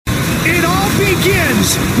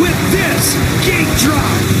begins with this gate drop.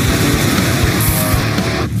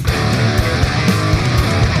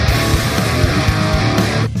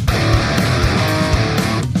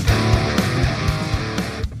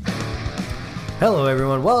 Hello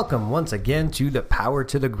everyone, welcome once again to the Power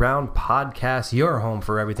to the Ground podcast, your home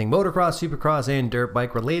for everything motocross, supercross, and dirt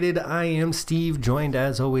bike related. I am Steve, joined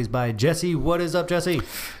as always by Jesse. What is up, Jesse?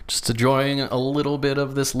 Just enjoying a little bit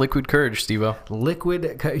of this liquid courage, Steve-O.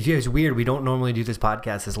 Yeah, it's weird. We don't normally do this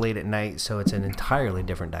podcast this late at night, so it's an entirely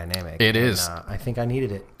different dynamic. It is. I think I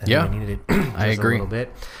needed it. Yeah, I needed it. I agree. A little bit.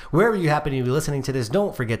 Wherever you happen to be listening to this,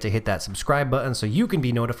 don't forget to hit that subscribe button so you can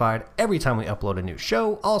be notified every time we upload a new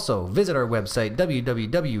show. Also, visit our website,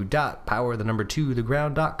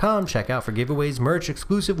 www.power2theground.com. Check out for giveaways, merch,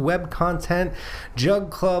 exclusive web content,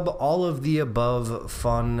 Jug Club, all of the above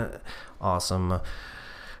fun, awesome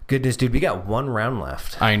goodness, dude. We got one round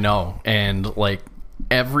left. I know, and like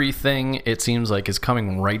everything, it seems like is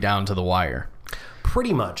coming right down to the wire.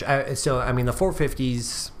 Pretty much. So, I mean, the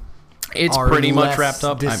 450s. It's pretty much wrapped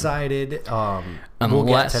up. Decided. We'll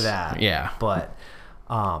get to that. Yeah, but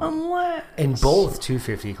unless in both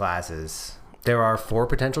 250 classes, there are 4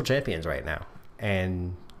 potential champions right now,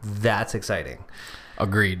 and that's exciting.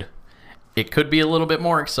 Agreed. It could be a little bit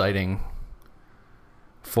more exciting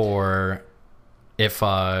for if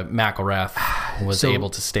McElrath was able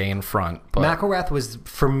to stay in front. But McElrath was,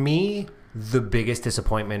 for me, the biggest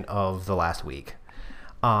disappointment of the last week.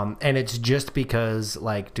 And it's just because,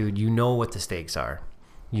 like, dude, you know what the stakes are.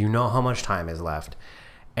 You know how much time is left.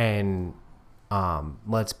 And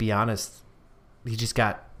let's be honest, he just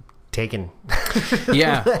got taken.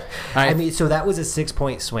 Yeah. I mean, so that was a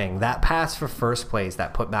 6-point swing. That pass for first place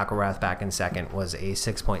that put McElrath back in second was a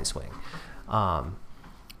 6-point swing.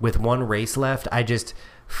 With one race left,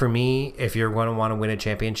 for me, if you're going to want to win a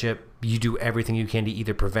championship, you do everything you can to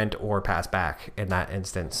either prevent or pass back in that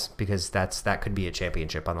instance, because that could be a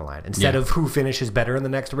championship on the line. Instead of who finishes better in the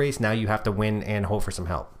next race, now you have to win and hope for some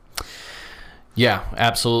help. Yeah,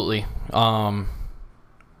 absolutely. For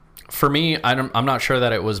me, I'm not sure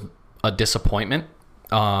that it was a disappointment.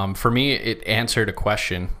 For me, it answered a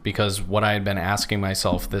question, because what I had been asking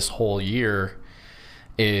myself this whole year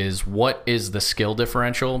is, what is the skill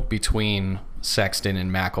differential between Sexton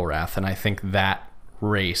and McElrath? And I think that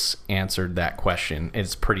race answered that question.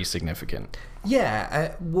 It's pretty significant.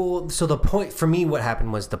 Yeah. So the point for me, what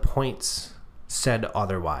happened was the points said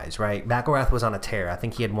otherwise, right? McElrath was on a tear. I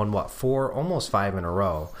think he had won 4, almost 5 in a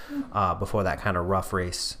row before that kind of rough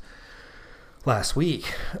race last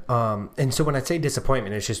week. And so when I say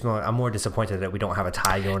disappointment, it's just I'm more disappointed that we don't have a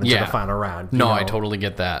tie going into the final round. No, I totally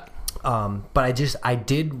get that. But I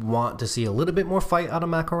did want to see a little bit more fight out of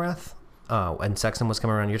McElrath. And Sexton was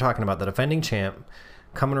coming around. You're talking about the defending champ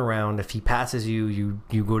coming around. If he passes you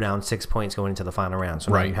go down 6 points going into the final round.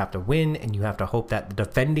 So now you have to win, and you have to hope that the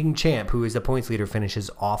defending champ, who is the points leader, finishes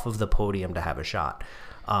off of the podium to have a shot.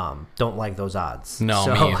 Don't like those odds. No,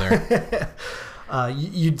 me either.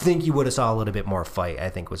 You'd think you would have saw a little bit more fight, I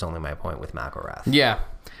think, was only my point with McElrath. Yeah,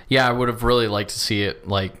 I would have really liked to see it.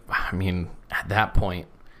 Like, I mean, at that point,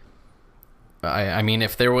 I mean,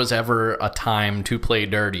 if there was ever a time to play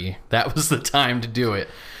dirty, that was the time to do it.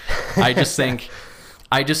 I just think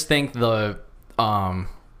the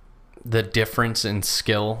difference in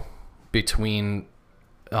skill between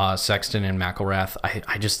Sexton and McElrath,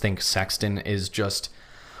 I just think Sexton is just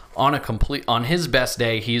on his best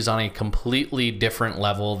day, he's on a completely different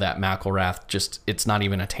level that McElrath it's not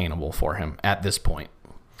even attainable for him at this point.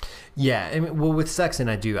 Yeah, I mean, well, with Sexton,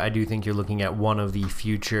 I do think you're looking at one of the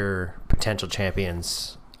future potential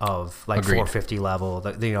champions of like Agreed. 450 level.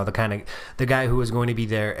 The guy who is going to be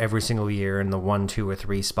there every single year in the 1, 2, or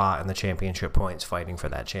 3 spot in the championship points, fighting for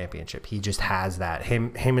that championship. He just has that.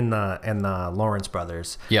 Him and the Lawrence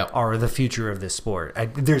brothers are the future of this sport.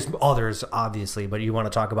 There's others, obviously, but you want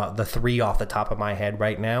to talk about the 3 off the top of my head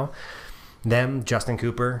right now. Them, Justin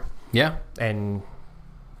Cooper, and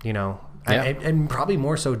and probably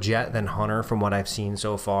more so Jet than Hunter from what I've seen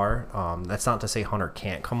so far. That's not to say Hunter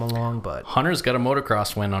can't come along, but Hunter's got a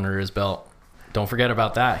motocross win under his belt. Don't forget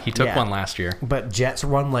about that. He took one last year. But Jet's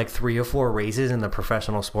run like 3 or 4 races in the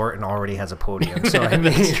professional sport and already has a podium. So I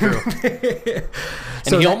mean, that's true.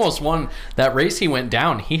 And he almost won that race. He went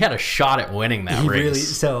down. He had a shot at winning that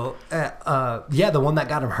race. The one that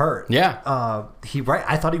got him hurt. Yeah.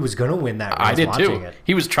 I thought he was going to win that race. I did too.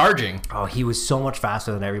 He was charging. Oh, he was so much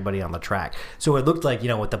faster than everybody on the track. So it looked like,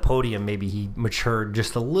 with the podium, maybe he matured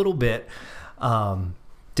just a little bit.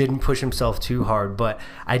 Didn't push himself too hard, but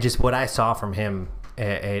what I saw from him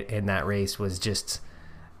in that race was just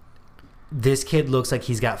this kid looks like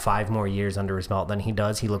he's got 5 more years under his belt than he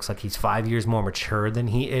does. He looks like he's 5 years more mature than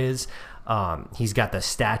he is. He's got the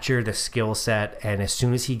stature, the skill set, and as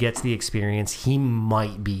soon as he gets the experience, he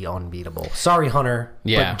might be unbeatable. Sorry, Hunter,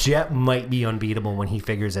 but Jet might be unbeatable when he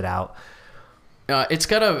figures it out. It's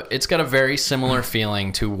got a very similar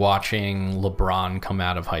feeling to watching LeBron come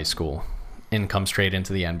out of high school and come straight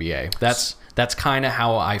into the NBA. That's kind of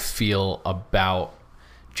how I feel about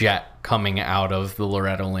Jet coming out of the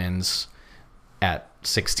Loretta Lynn's at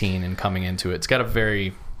 16 and coming into it. It's got a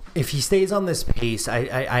very... If he stays on this pace, I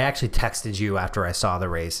actually texted you after I saw the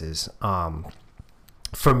races.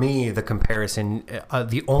 For me, the comparison,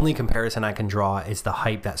 the only comparison I can draw is the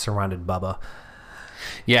hype that surrounded Bubba.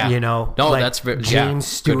 Yeah. You know? No, like, that's... James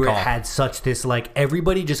Stewart had such this, like,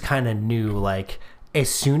 everybody just kind of knew, like, as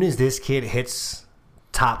soon as this kid hits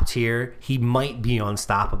top tier, he might be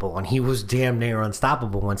unstoppable. And he was damn near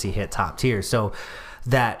unstoppable once he hit top tier. So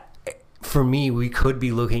that... For me, we could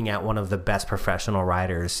be looking at one of the best professional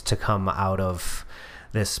riders to come out of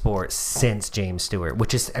this sport since James Stewart,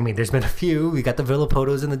 which is, I mean, there's been a few. We got the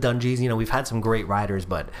Villapotos and the Dungies. You know, we've had some great riders,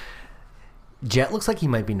 but Jet looks like he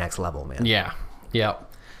might be next level, man. Yeah.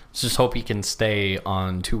 Let's just hope he can stay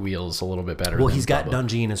on 2 wheels a little bit better. Well, he's got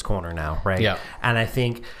Dungey in his corner now, right? Yeah. And I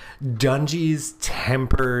think Dungey's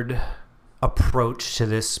tempered approach to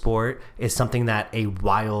this sport is something that a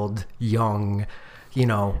wild, young...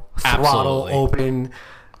 throttle Absolutely. open,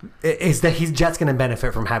 is that Jet's going to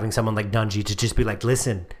benefit from having someone like Dungey to just be like,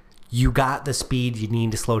 listen, you got the speed, you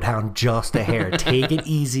need to slow down just a hair. Take it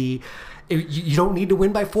easy. You don't need to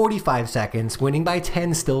win by 45 seconds. Winning by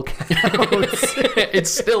 10 still counts. It's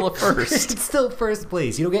still a first. It's still first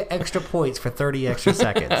place. You don't get extra points for 30 extra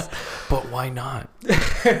seconds. But why not?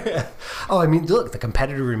 Oh, I mean, look, the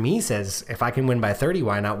competitor in me says, if I can win by 30,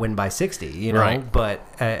 why not win by 60? You know, Right. But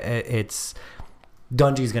it's...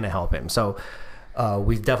 Dungey's going to help him. So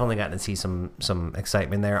we've definitely gotten to see some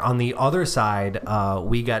excitement there. On the other side,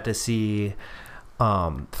 we got to see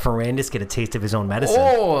Ferrandis get a taste of his own medicine.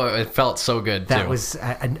 Oh, it felt so good, that too. was...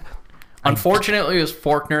 Unfortunately, it was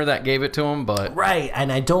Faulkner that gave it to him, but... Right, and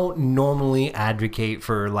I don't normally advocate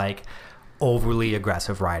for, like, overly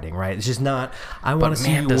aggressive riding, right? It's just not... I want to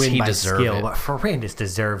see you win by skill, but Ferrandis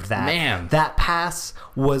deserved that. Man. That pass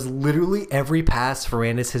was literally every pass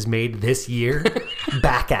Ferrandis has made this year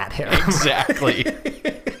back at him. Exactly.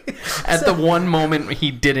 At the one moment he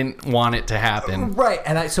didn't want it to happen. Right,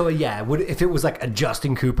 and if it was like a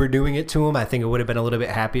Justin Cooper doing it to him, I think it would have been a little bit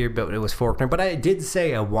happier, but it was Faulkner. But I did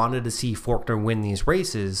say I wanted to see Faulkner win these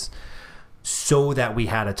races so that we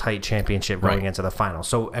had a tight championship going into the final.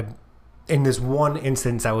 So... in this one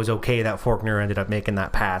instance, I was okay that Faulkner ended up making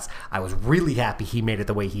that pass. I was really happy he made it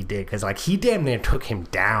the way he did because, like, he damn near took him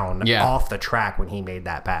down off the track when he made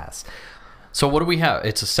that pass. So what do we have?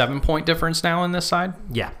 It's a 7-point difference now on this side?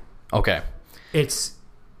 Yeah. Okay.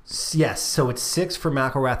 So it's 6 for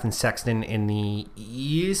McElrath and Sexton in the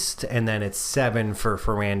East, and then it's 7 for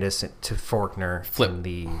Ferrandis to Faulkner in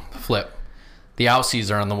the... Flip. The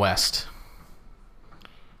Aussies are on the West.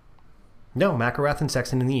 No, McElrath and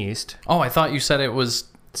Sexton in the East. Oh, I thought you said it was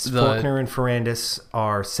Faulkner and Ferrandis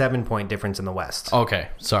are 7-point difference in the West. Okay,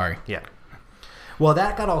 sorry. Yeah. Well,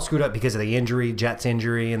 that got all screwed up because of the injury, Jet's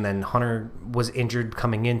injury, and then Hunter was injured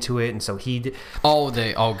coming into it, and so he...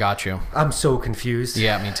 got you. I'm so confused.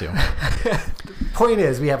 Yeah, me too. Point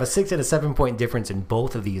is, we have a 6 and a 7-point difference in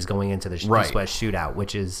both of these going into the East-West shootout,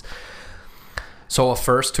 which is... So a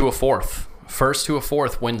first to a fourth. First to a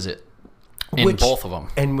fourth wins it. Both of them.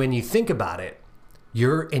 And when you think about it,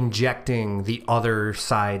 you're injecting the other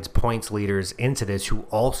side's points leaders into this who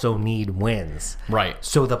also need wins. Right.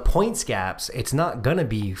 So the points gaps, it's not going to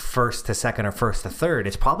be first to second or first to third.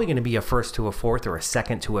 It's probably going to be a first to a fourth or a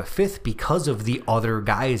second to a fifth because of the other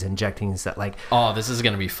guys injecting that. Like, oh, this is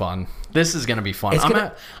going to be fun. This is going to be fun.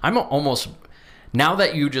 I'm almost... Now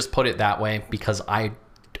that you just put it that way, because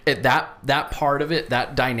that part of it,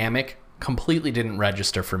 that dynamic... completely didn't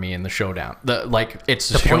register for me in the showdown. The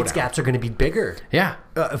points gaps are going to be bigger. Yeah,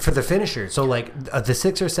 for the finisher. So the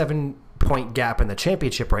 6 or 7 point gap in the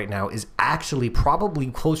championship right now is actually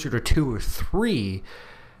probably closer to 2 or 3,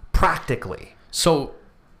 practically. So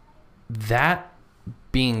that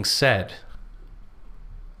being said,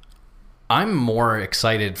 I'm more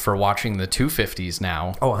excited for watching the 250s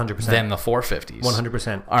now. Oh, 100% than the 450s.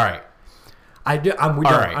 100%. All right.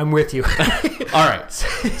 I'm with you. All right.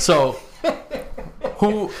 So,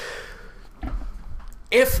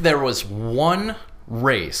 if there was one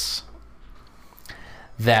race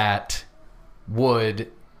that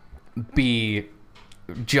would be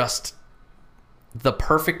just the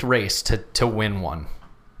perfect race to win one,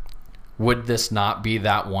 would this not be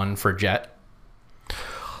that one for Jet?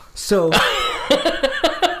 So,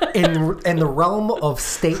 in the realm of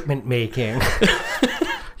statement making,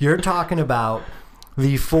 you're talking about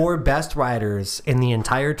the 4 best riders in the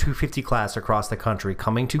entire 250 class across the country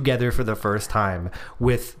coming together for the first time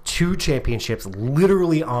with 2 championships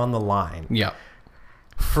literally on the line. Yeah.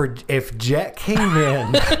 For if Jet came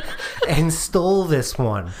in and stole this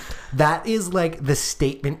one, that is like the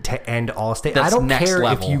statement to end all statements. I don't care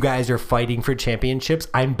level. if you guys are fighting for championships.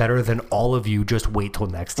 I'm better than all of you. Just wait till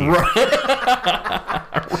next year. Right.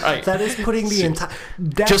 That is putting the entire.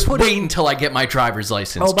 Just wait until I get my driver's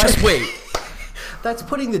license. Just wait. That's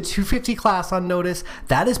putting the 250 class on notice.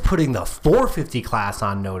 That is putting the 450 class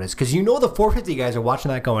on notice. Because you know the 450 guys are watching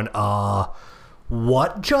that going,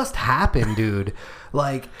 what just happened, dude?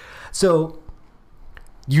 Like, so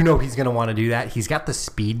you know he's going to want to do that. He's got the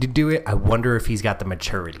speed to do it. I wonder if he's got the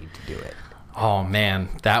maturity to do it. Oh, man.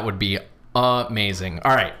 That would be amazing.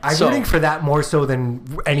 All right. I'm rooting for that more so than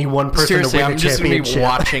any one person seriously, to win I'm the just championship.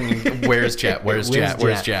 watching Where's Jet? Where's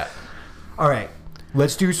Jet? All right.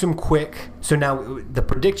 Let's do some quick. So now the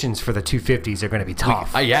predictions for the 250s are going to be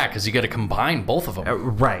tough. Yeah, because you got to combine both of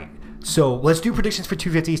them. Right. So let's do predictions for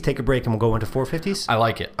 250s, take a break, and we'll go into 450s. I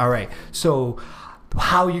like it. All right. So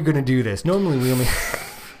how are you going to do this? Normally we only...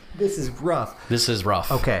 This is rough. This is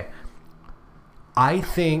rough. Okay. I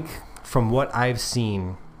think from what I've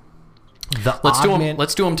seen, let's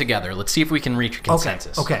do them together. Let's see if we can reach a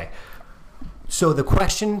consensus. Okay. So the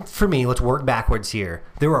question for me, let's work backwards here.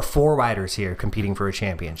 There are 4 riders here competing for a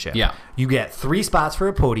championship. Yeah. You get 3 spots for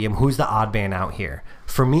a podium. Who's the odd man out here?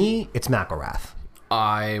 For me, it's McElrath.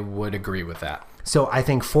 I would agree with that. So I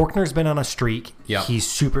think Faulkner's been on a streak. Yeah. He's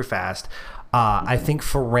super fast. I think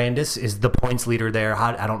Ferrandis is the points leader there.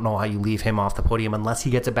 I don't know how you leave him off the podium unless he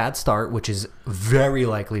gets a bad start, which is very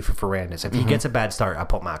likely for Ferrandis. If he gets a bad start, I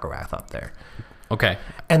put McElrath up there. Okay.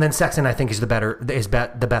 And then Sexton, I think, is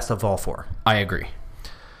the best of all 4. I agree.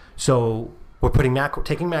 So we're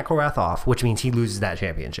taking McElrath off, which means he loses that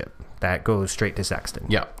championship. That goes straight to Sexton.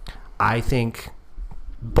 Yeah. I think,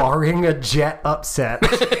 barring a Jet upset,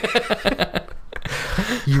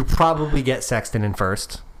 you probably get Sexton in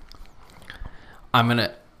first. I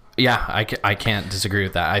can't disagree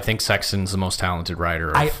with that. I think Sexton's the most talented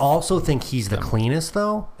rider. I also think he's the cleanest,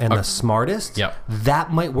 though, and the smartest. Yep.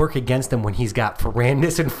 That might work against him when he's got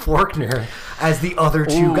Ferrandis and Faulkner as the other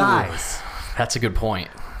 2 guys. That's a good point.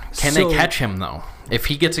 Can they catch him, though? If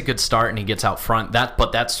he gets a good start and he gets out front, that's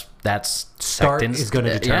Start Sexton's, is going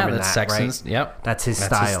to determine that's that, Sexton's, right? Yep. That's his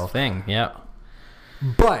style. His thing, yep.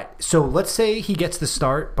 But, so let's say he gets the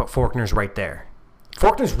start, but Faulkner's right there.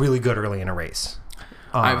 Faulkner's really good early in a race.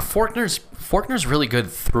 Faulkner's really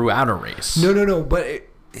good throughout a race. No, but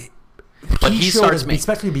he starts,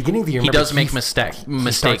 especially the beginning of the year. He does make mistakes.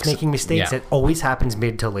 He starts making mistakes. Yeah. It always happens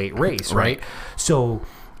mid to late race, right? So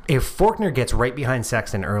if Faulkner gets right behind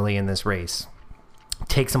Sexton early in this race,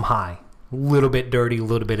 takes him high, a little bit dirty, a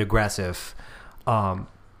little bit aggressive,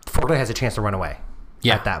 Faulkner has a chance to run away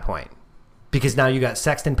at that point. Because now you got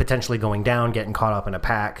Sexton potentially going down, getting caught up in a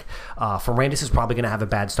pack. Ferrandis is probably going to have a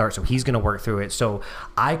bad start, so he's going to work through it. So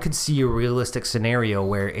I could see a realistic scenario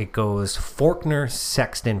where it goes Faulkner,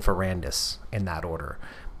 Sexton, Ferrandis in that order.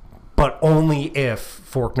 But only if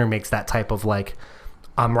Faulkner makes that type of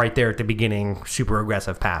I'm right there at the beginning, super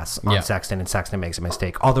aggressive pass on Sexton, and Sexton makes a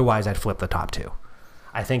mistake. Otherwise, I'd flip the top 2.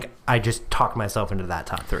 I think I just talked myself into that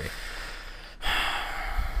top 3.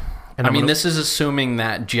 And this is assuming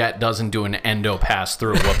that Jet doesn't do an endo pass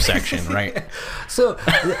through a whoop section, right? So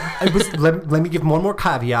let me give one more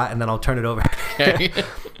caveat, and then I'll turn it over. Okay.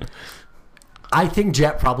 I think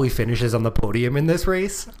Jet probably finishes on the podium in this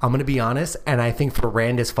race. I'm going to be honest. And I think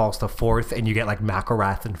Ferrandis falls to 4th, and you get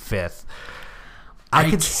McElrath in 5th. I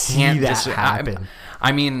could see that happen.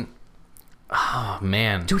 Oh,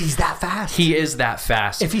 man. Dude, he's that fast. He is that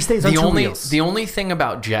fast. If he stays on 2 wheels. The only thing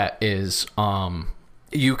about Jet is...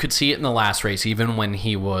 you could see it in the last race, even when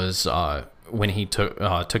he was when he took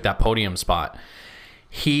that podium spot.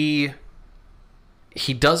 He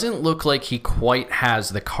doesn't look like he quite has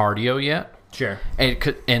the cardio yet. Sure.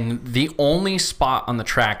 And the only spot on the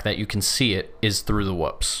track that you can see it is through the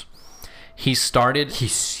whoops. He started.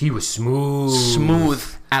 He was smooth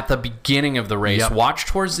at the beginning of the race. Yep. Watch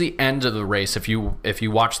towards the end of the race. If you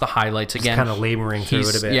watch the highlights again, kind of laboring through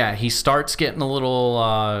it a bit. Yeah, he starts getting a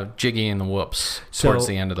little jiggy in the whoops towards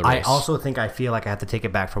the end of the race. I also think I feel like I have to take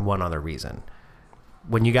it back for one other reason.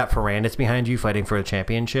 When you got Ferrandis behind you fighting for a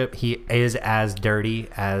championship, he is as dirty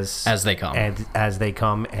as they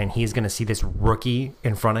come, and he's going to see this rookie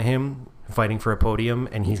in front of him fighting for a podium,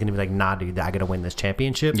 and he's going to be like, "Nah, dude, I got to win this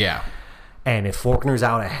championship." Yeah. And if Faulkner's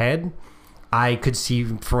out ahead, I could see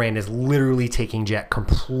Ferrandis literally taking Jet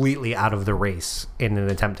completely out of the race in an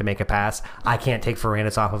attempt to make a pass. I can't take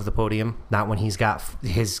Ferrandis off of the podium, not when he's got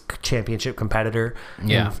his championship competitor,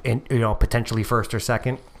 in potentially first or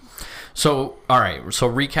second. So, all right.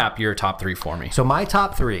 So recap your top 3 for me. So my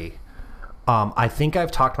top 3, I think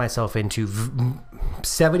I've talked myself into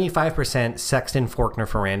 75% Sexton, Forkner,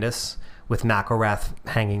 Ferrandis, with McElrath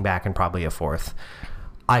hanging back and probably a 4th.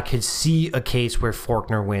 I could see a case where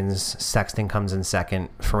Forkner wins, Sexton comes in 2nd,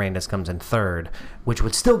 Ferrandis comes in 3rd, which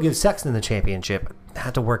would still give Sexton the championship.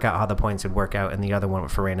 Have to work out how the points would work out in the other one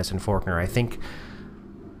with Ferrandis and Forkner. I think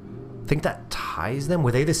that ties them.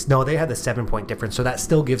 Were they this? No, they had the 7-point difference, so that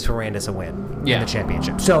still gives Ferrandis a win in the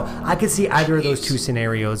championship. So I could see either of those two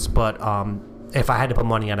scenarios, but if I had to put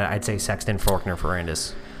money on it, I'd say Sexton, Forkner,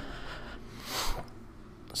 Ferrandis.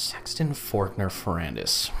 Sexton, Forkner,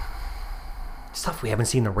 Ferrandis. Stuff we haven't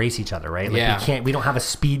seen them race each other, right? Like we don't have a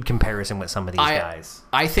speed comparison with some of these guys.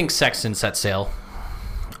 I think Sexton sets sail.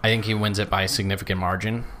 I think he wins it by a significant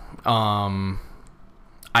margin. I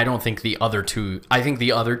don't think the other two. I think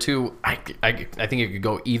the other two. I think it could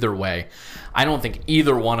go either way. I don't think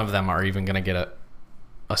either one of them are even going to get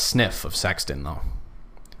a sniff of Sexton though.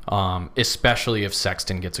 Especially if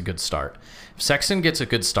Sexton gets a good start. If Sexton gets a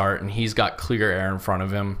good start and he's got clear air in front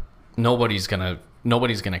of him, nobody's gonna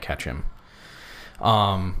catch him.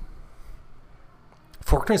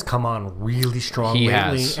 Forkner's come on really strong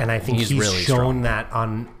lately, and I think he's really shown that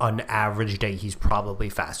on an average day he's probably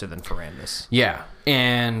faster than Ferrandis. Yeah,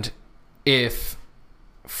 and if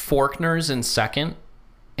Forkner's in 2nd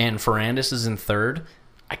and Ferrandis is in 3rd,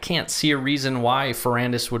 I can't see a reason why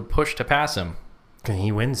Ferrandis would push to pass him.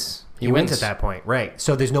 He wins. He wins at that point, right?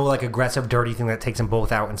 So there's no like aggressive, dirty thing that takes them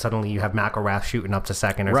both out, and suddenly you have McElrath shooting up to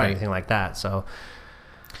 2nd or anything like that. So.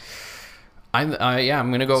 I'm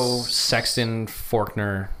gonna go Sexton,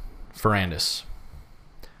 Forkner, Ferrandis.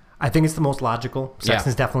 I think it's the most logical.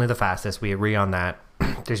 Sexton's definitely the fastest. We agree on that.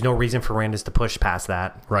 There's no reason for Ferrandis to push past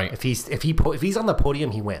that. Right. If he's on the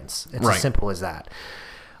podium, he wins. It's as simple as that.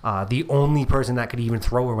 The only person that could even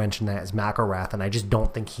throw a wrench in that is McElrath, and I just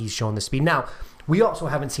don't think he's shown the speed. Now, we also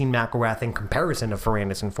haven't seen McElrath in comparison to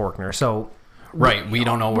Ferrandis and Forkner, so. Right, we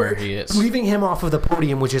don't know where he is. Leaving him off of the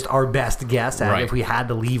podium was just our best guess at if we had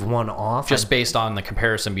to leave one off. Just based on the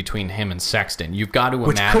comparison between him and Sexton. You've got to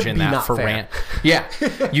imagine that Ferrandis... Yeah,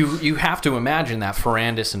 you have to imagine that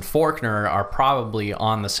Ferrandis and Forkner are probably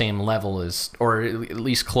on the same level as, or at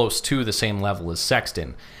least close to the same level as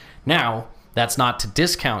Sexton. Now, that's not to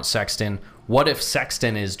discount Sexton. What if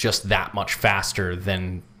Sexton is just that much faster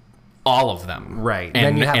than all of them? Right.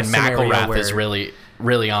 And McElrath is really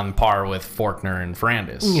on par with Forkner and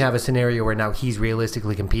Ferrandis. You have a scenario where now he's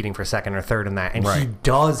realistically competing for 2nd or 3rd in that, and he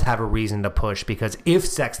does have a reason to push, because if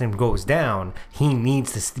Sexton goes down, he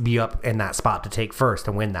needs to be up in that spot to take first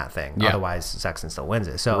and win that thing. Otherwise, Sexton still wins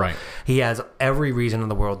it. So he has every reason in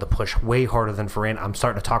the world to push way harder than Ferrandis. I'm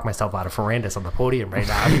starting to talk myself out of Ferrandis on the podium right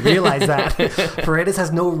now. You realize that Ferrandis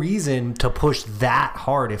has no reason to push that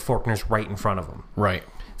hard if Forkner's right in front of him. Right.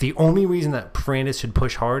 The only reason that Ferrandis should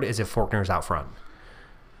push hard is if Forkner's out front.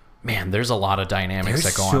 Man, there's a lot of dynamics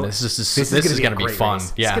that go on. This is going to be fun.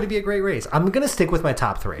 Race. Yeah. It's going to be a great race. I'm going to stick with my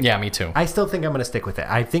top 3. Yeah, me too. I still think I'm going to stick with it.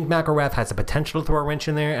 I think McElrath has the potential to throw a wrench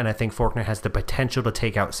in there, and I think Forkner has the potential to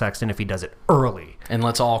take out Sexton if he does it early. And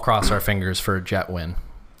let's all cross our fingers for a Jet win.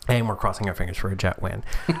 And we're crossing our fingers for a Jet win.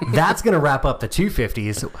 That's going to wrap up the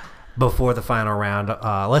 250s before the final round.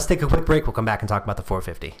 Let's take a quick break. We'll come back and talk about the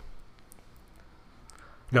 450.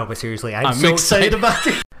 No, but seriously, I'm so excited about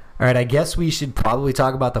it. All right, I guess we should probably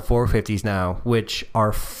talk about the 450s now, which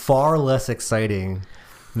are far less exciting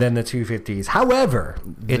than the 250s. However,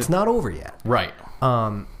 it's not over yet. Right.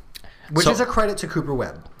 Which is a credit to Cooper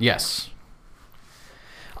Webb. Yes.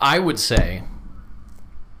 I would say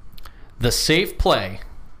the safe play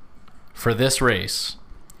for this race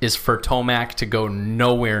is for Tomac to go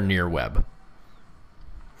nowhere near Webb.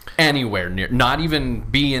 Anywhere near. Not even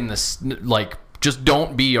be in this, like, just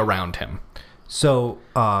don't be around him. So,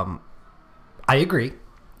 I agree.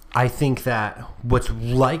 I think that what's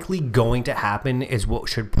likely going to happen is what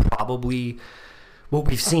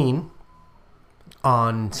we've seen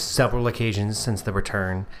on several occasions since the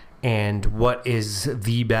return, and what is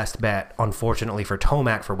the best bet, unfortunately for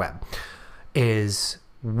Tomac for Webb, is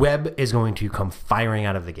Webb is going to come firing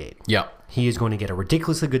out of the gate. Yeah. He is going to get a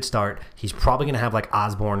ridiculously good start. He's probably going to have like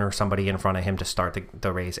Osborne or somebody in front of him to start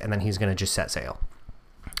the race, and then he's going to just set sail.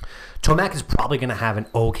 Tomac is probably going to have an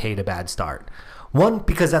okay to bad start. One,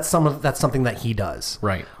 because that's something that he does.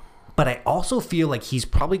 Right. But I also feel like he's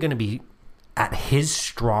probably going to be at his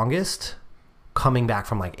strongest coming back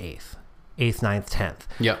from like 8th. 8th, 9th, 10th.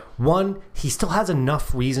 Yep. One, he still has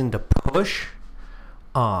enough reason to push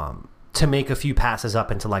to make a few passes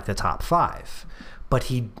up into like the top 5. But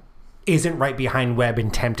he isn't right behind Webb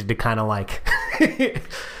and tempted to kind of like...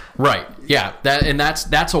 Right. Yeah.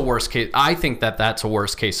 That's a worst case. I think that's a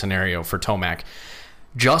worst case scenario for Tomac.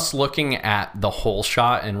 Just looking at the whole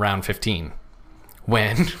shot in round 15,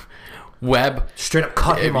 when Webb straight up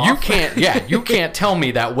cut him off. You can't tell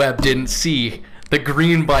me that Webb didn't see the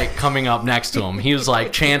green bike coming up next to him. He was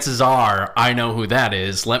like, chances are I know who that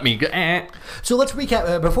is. Let me go. So let's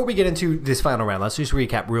recap before we get into this final round. Let's just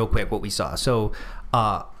recap real quick what we saw. So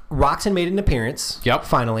Roczen made an appearance. Yep.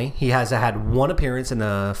 Finally, he has had one appearance in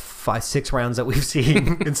the 5-6 rounds that we've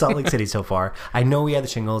seen in Salt Lake City so far. I know he had the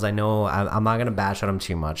shingles. I know I'm not going to bash on him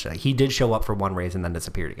too much. He did show up for one race and then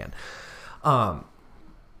disappeared again.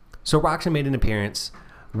 So Roczen made an appearance.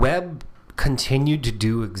 Webb continued to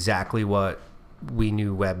do exactly what we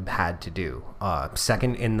knew Webb had to do.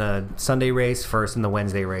 Second in the Sunday race, first in the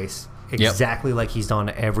Wednesday race. Exactly like he's done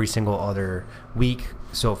every single other week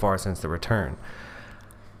so far since the return.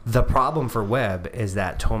 The problem for Webb is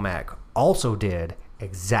that Tomac also did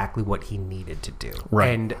exactly what he needed to do. Right.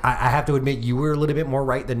 And I have to admit, you were a little bit more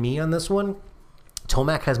right than me on this one.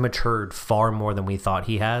 Tomac has matured far more than we thought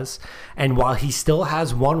he has. And while he still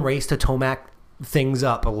has one race to Tomac things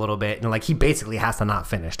up a little bit, and like he basically has to not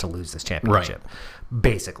finish to lose this championship. Right.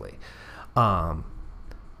 Basically.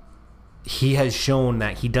 He has shown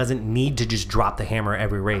that he doesn't need to just drop the hammer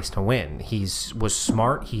every race to win. Was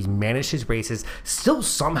smart. He's managed his races. Still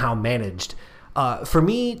somehow managed. For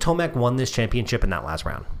me, Tomac won this championship in that last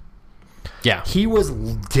round. Yeah. He was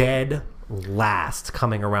dead last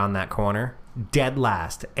coming around that corner. Dead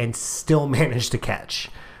last. And still managed to catch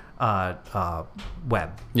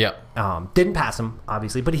Webb. Yep. Didn't pass him,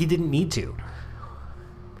 obviously, but he didn't need to.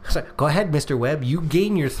 So, go ahead, Mr. Webb. You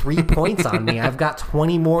gain your 3 points on me. I've got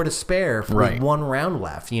 20 more to spare with one round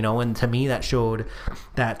left, and to me that showed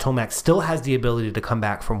that Tomac still has the ability to come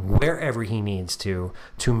back from wherever he needs to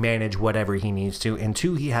manage whatever he needs to. And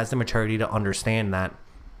two, he has the maturity to understand that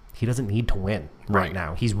he doesn't need to win right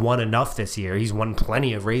now. He's won enough this year. He's won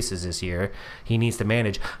plenty of races this year. He needs to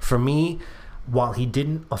manage. For me, while he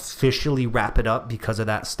didn't officially wrap it up because of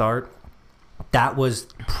that start, that was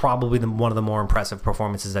probably one of the more impressive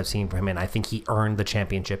performances I've seen from him, and I think he earned the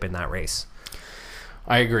championship in that race.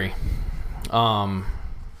 I agree. The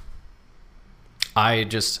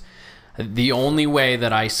only way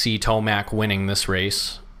that I see Tomac winning this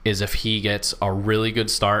race is if he gets a really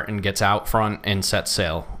good start and gets out front and sets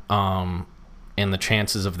sail. And the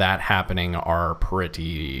chances of that happening are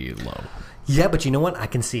pretty low. Yeah, but you know what? I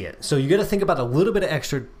can see it. So you got to think about a little bit of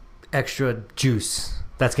extra juice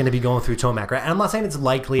that's going to be going through Tomac, right? And I'm not saying it's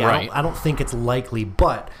likely. Right. I don't think it's likely,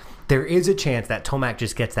 but there is a chance that Tomac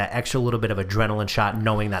just gets that extra little bit of adrenaline shot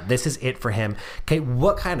knowing that this is it for him. Okay,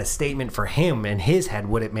 what kind of statement for him in his head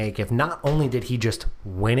would it make if not only did he just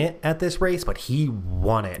win it at this race, but he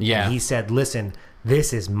won it? Yeah. And he said, listen,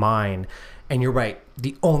 this is mine. And you're right.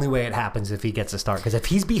 The only way it happens if he gets a start. Because if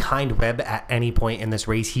he's behind Webb at any point in this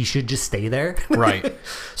race, he should just stay there. Right.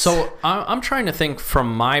 So I'm trying to think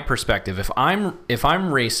from my perspective. If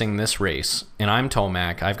I'm racing this race and I'm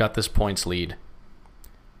Tomac, I've got this points lead.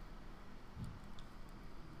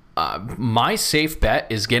 My safe bet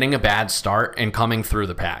is getting a bad start and coming through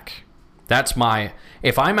the pack.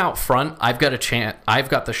 If I'm out front, I've got a chance. I've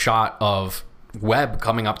got the shot of Webb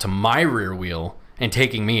coming up to my rear wheel and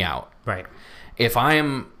taking me out. Right. If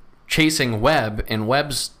I'm chasing Webb and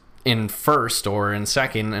Webb's in first or in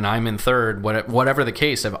second and I'm in third, whatever the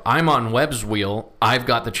case, if I'm on Webb's wheel, I've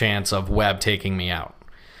got the chance of Webb taking me out.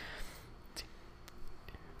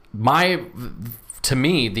 To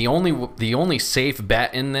me, the only safe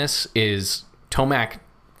bet in this is Tomac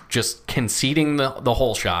just conceding the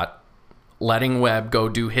whole shot, letting Webb go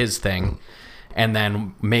do his thing, and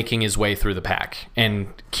then making his way through the pack and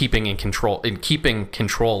keeping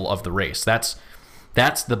control of the race.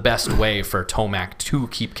 That's the best way for Tomac to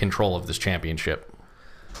keep control of this championship.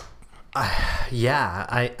 Yeah,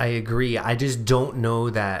 I agree. I just don't know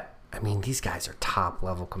that. I mean, these guys are top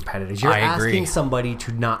level competitors. You're asking somebody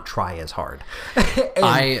to not try as hard.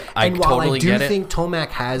 I totally get it. I do think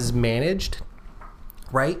Tomac has managed,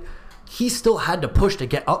 right? He still had to push to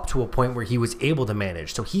get up to a point where he was able to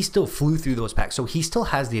manage. So he still flew through those packs. So he still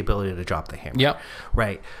has the ability to drop the hammer. Yep.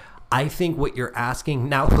 Right. I think what you're asking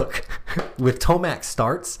now, look, with Tomac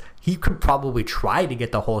starts, he could probably try to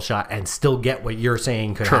get the whole shot and still get what you're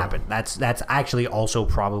saying could happen. That's actually also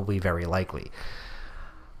probably very likely.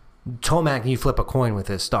 Tomac, you flip a coin with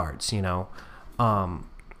his starts, I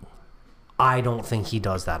I don't think he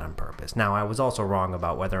does that on purpose. Now, I was also wrong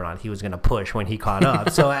about whether or not he was going to push when he caught up.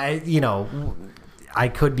 So, I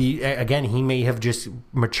could be, again, he may have just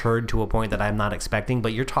matured to a point that I'm not expecting,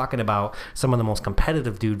 but you're talking about some of the most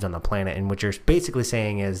competitive dudes on the planet, and what you're basically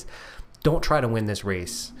saying is, don't try to win this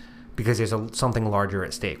race because there's something larger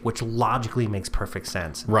at stake, which logically makes perfect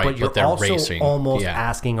sense. Right, but you're but they're also racing. almost Yeah.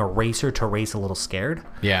 asking a racer to race a little scared.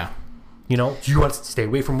 Yeah. You want to stay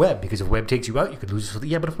away from Webb because if Webb takes you out, you could lose.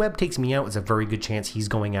 Yeah, but if Webb takes me out, it's a very good chance he's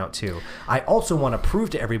going out too. I also want to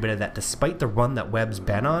prove to everybody that despite the run that Webb's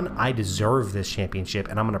been on, I deserve this championship,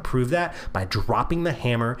 and I'm going to prove that by dropping the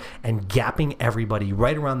hammer and gapping everybody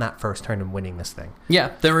right around that first turn and winning this thing.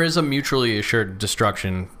 Yeah, there is a mutually assured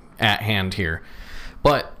destruction at hand here.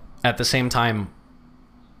 But at the same time,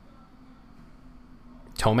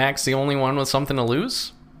 Tomac's the only one with something to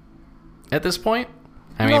lose at this point?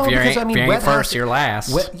 I mean, if you ain't first, you're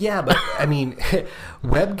last. Yeah, but I mean,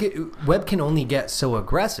 Webb can only get so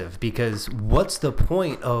aggressive because what's the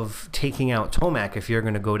point of taking out Tomac if you're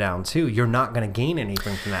going to go down too? You're not going to gain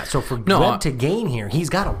anything from that. So for Webb to gain here, he's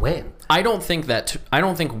got to win. I don't think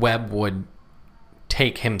Webb would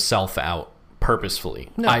take himself out purposefully.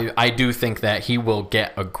 No. I do think that he will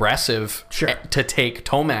get aggressive to take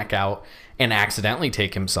Tomac out and accidentally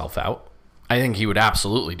take himself out. I think he would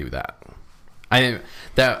absolutely do that.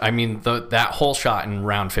 That whole shot in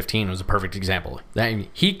round 15 was a perfect example.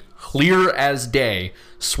 He clear as day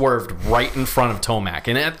swerved right in front of Tomac,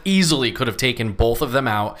 and it easily could have taken both of them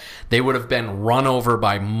out. They would have been run over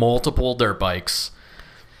by multiple dirt bikes.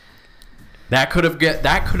 That could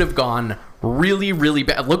have gone really, really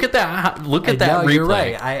bad. Look at that. Look at that replay. You're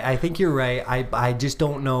right. I think you're right. I just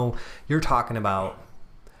don't know. You're talking about.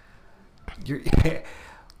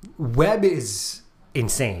 Webb is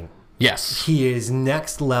insane. Yes. He is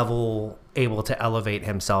next level able to elevate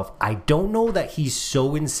himself. I don't know that he's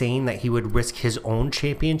so insane that he would risk his own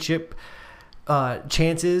championship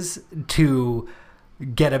chances to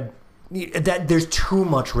get that there's too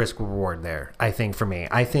much risk reward there, I think, for me.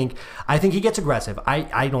 I think he gets aggressive.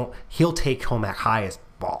 He'll take Tomac high as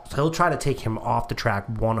balls. He'll try to take him off the track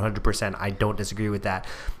 100%. I don't disagree with that.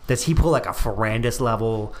 Does he pull like a Ferrandis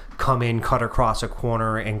level, come in, cut across a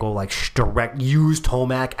corner, and go like direct, use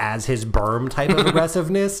Tomac as his berm type of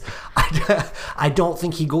aggressiveness? I don't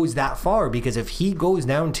think he goes that far, because if he goes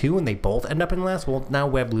down too and they both end up in last, well, now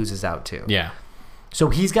Webb loses out too. Yeah. So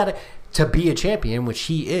he's got to be a champion, which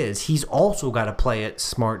he is, he's also got to play it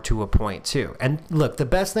smart to a point too. And look, the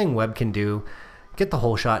best thing Webb can do, get the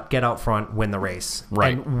whole shot, get out front, win the race.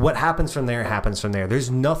 Right. And what happens from there happens from there.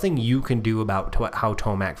 There's nothing you can do about how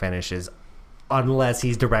Tomac finishes unless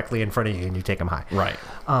he's directly in front of you and you take him high. Right.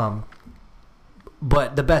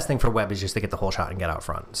 But the best thing for Webb is just to get the whole shot and get out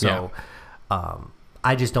front. So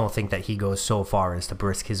I just don't think that he goes so far as to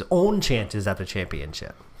risk his own chances at the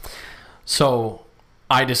championship. So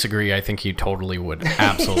I disagree. I think he totally would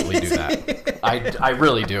absolutely do that. I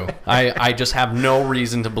really do. I just have no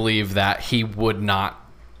reason to believe that he would not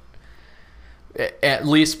at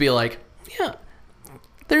least be like, yeah,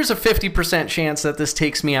 there's a 50% chance that this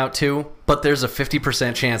takes me out too, but there's a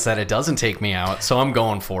 50% chance that it doesn't take me out, so I'm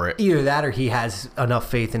going for it. Either that or he has enough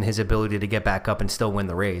faith in his ability to get back up and still win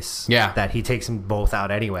the race. Yeah. That he takes them both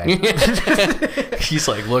out anyway. He's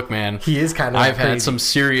like, look, man, he is kind of I've had some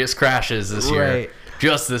serious crashes this year. Right.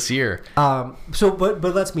 Just this year. But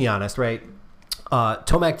let's be honest, right?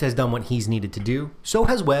 Tomac has done what he's needed to do. So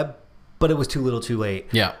has Webb, but it was too little too late.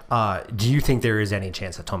 Yeah. Do you think there is any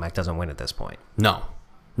chance that Tomac doesn't win at this point? No.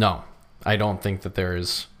 I don't think that there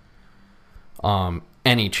is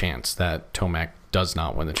any chance that Tomac does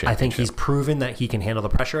not win the championship. I think he's proven that he can handle the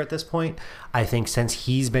pressure at this point. I think since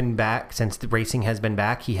he's been back, since the racing has been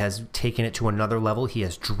back, he has taken it to another level. He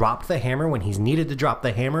has dropped the hammer when he's needed to drop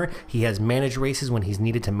the hammer. He has managed races when he's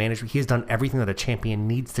needed to manage. He has done everything that a champion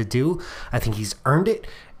needs to do. I think he's earned it,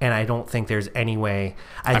 and I don't think there's any way.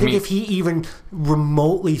 I think if he even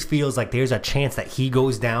remotely feels like there's a chance that he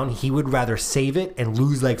goes down, he would rather save it and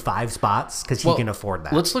lose like 5 spots because he can afford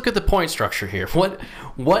that. Let's look at the point structure here.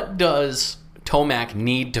 What does Tomac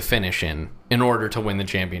need to finish in order to win the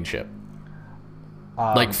championship?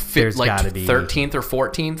 There's gotta be 13th or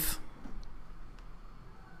 14th?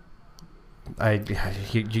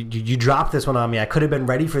 You dropped this one on me. I could have been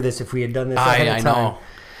ready for this if we had done this ahead of time. I know.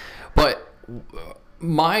 But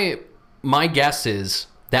my guess is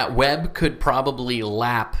that Webb could probably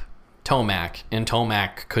lap Tomac, and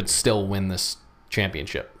Tomac could still win this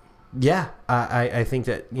championship. Yeah, I think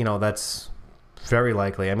that, that's very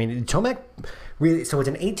likely. I mean, Tomac really, so it's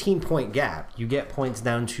an 18-point gap. You get points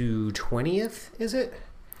down to 20th, is it?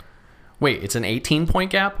 Wait, it's an 18-point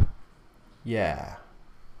gap? Yeah.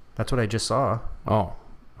 That's what I just saw. Oh,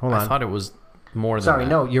 Hold I on. thought it was more than Sorry,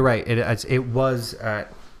 that. no, you're right. It was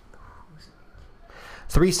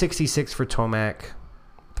 366 for Tomac,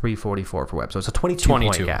 344 for Webb. So it's a 22 point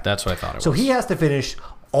 22. gap. That's what I thought it So was. he has to finish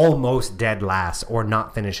almost dead last or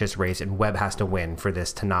not finish his race, and Webb has to win for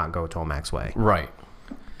this to not go Tomac's way. Right.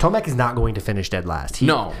 Tomac is not going to finish dead last. He's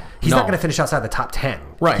No. not going to finish outside the top 10.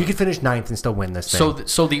 Right. He could finish ninth and still win this thing.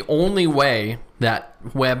 So the only way that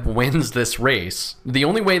Webb wins this race, the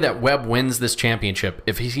only way that Webb wins this championship,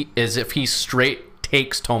 if he straight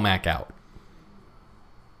takes Tomac out.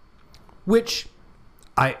 Which,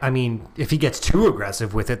 I mean, if he gets too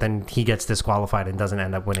aggressive with it, then he gets disqualified and doesn't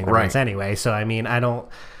end up winning the Right. race anyway. So, I mean, I don't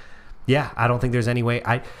think there's any way.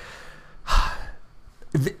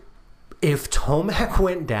 If Tomac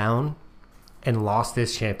went down and lost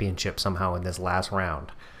this championship somehow in this last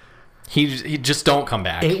round, He just don't come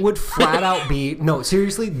back. it would flat out be no,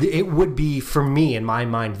 seriously, it would be, for me in my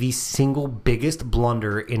mind, the single biggest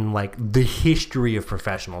blunder in like the history of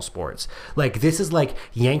professional sports. Like, this is like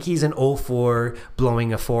Yankees in 04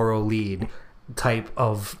 blowing a 4-0 lead type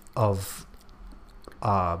of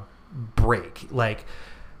break, like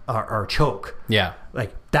or choke. Yeah.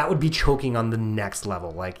 Like, that would be choking on the next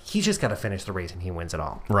level. Like, he's just got to finish the race and he wins it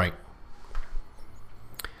all. Right.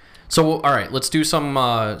 So, all right, let's do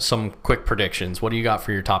some quick predictions. What do you got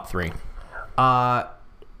for your top three? Webb,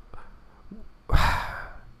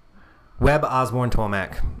 Osborne,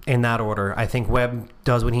 Tomac, in that order. I think Webb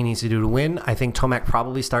does what he needs to do to win. I think Tomac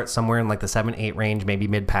probably starts somewhere in like the 7-8 range, maybe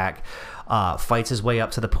mid-pack. Fights his way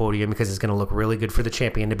up to the podium because it's going to look really good for the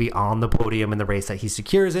champion to be on the podium in the race that he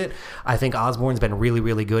secures it. I think Osborne's been really,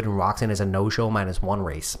 really good, and Roczen is a no-show -1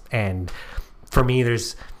 race. And for me,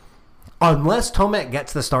 unless Tomac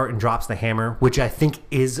gets the start and drops the hammer, which I think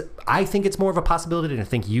it's more of a possibility than I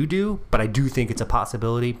think you do, but I do think it's a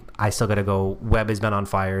possibility. I still got to go. Webb has been on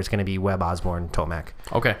fire. It's going to be Webb, Osborne, Tomac.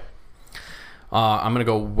 Okay. I'm going to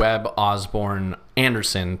go Webb, Osborne,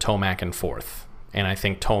 Anderson, Tomac in fourth. And I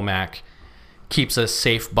think Tomac keeps a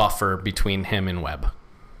safe buffer between him and Webb.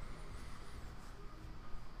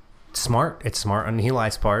 Smart. It's smart on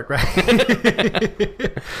Eli's part, right?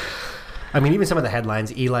 I mean, even some of the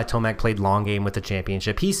headlines, Eli Tomac played long game with the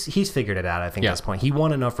championship. He's figured it out, I think, at this point. He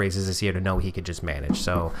won enough races this year to know he could just manage.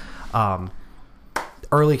 So,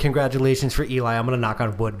 early congratulations for Eli. I'm going to knock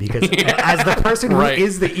on wood because as the person who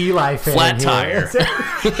is the Eli fan, flat tire.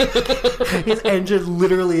 His engine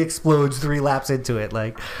literally explodes 3 laps into it.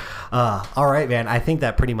 Like, all right, man. I think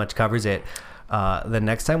that pretty much covers it. The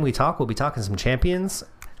next time we talk, we'll be talking some champions.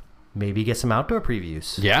 Maybe get some outdoor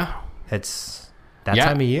previews. Yeah. It's that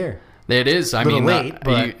time of year. It is. I mean, late,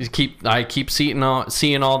 but I keep seeing all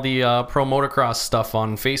the pro motocross stuff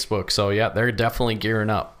on Facebook. So yeah, they're definitely gearing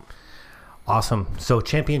up. Awesome. So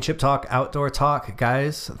championship talk, outdoor talk,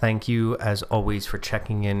 guys. Thank you as always for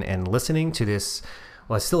checking in and listening to this.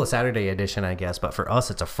 Well, it's still a Saturday edition, I guess, but for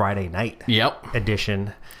us, it's a Friday night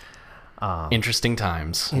edition. Interesting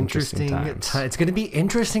times. It's going to be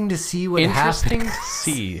interesting to see what happens. Interesting to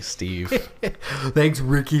see, Steve. Thanks,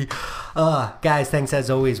 Ricky. Guys, thanks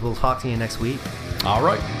as always. We'll talk to you next week. All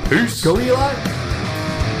right. Peace. Go Eli.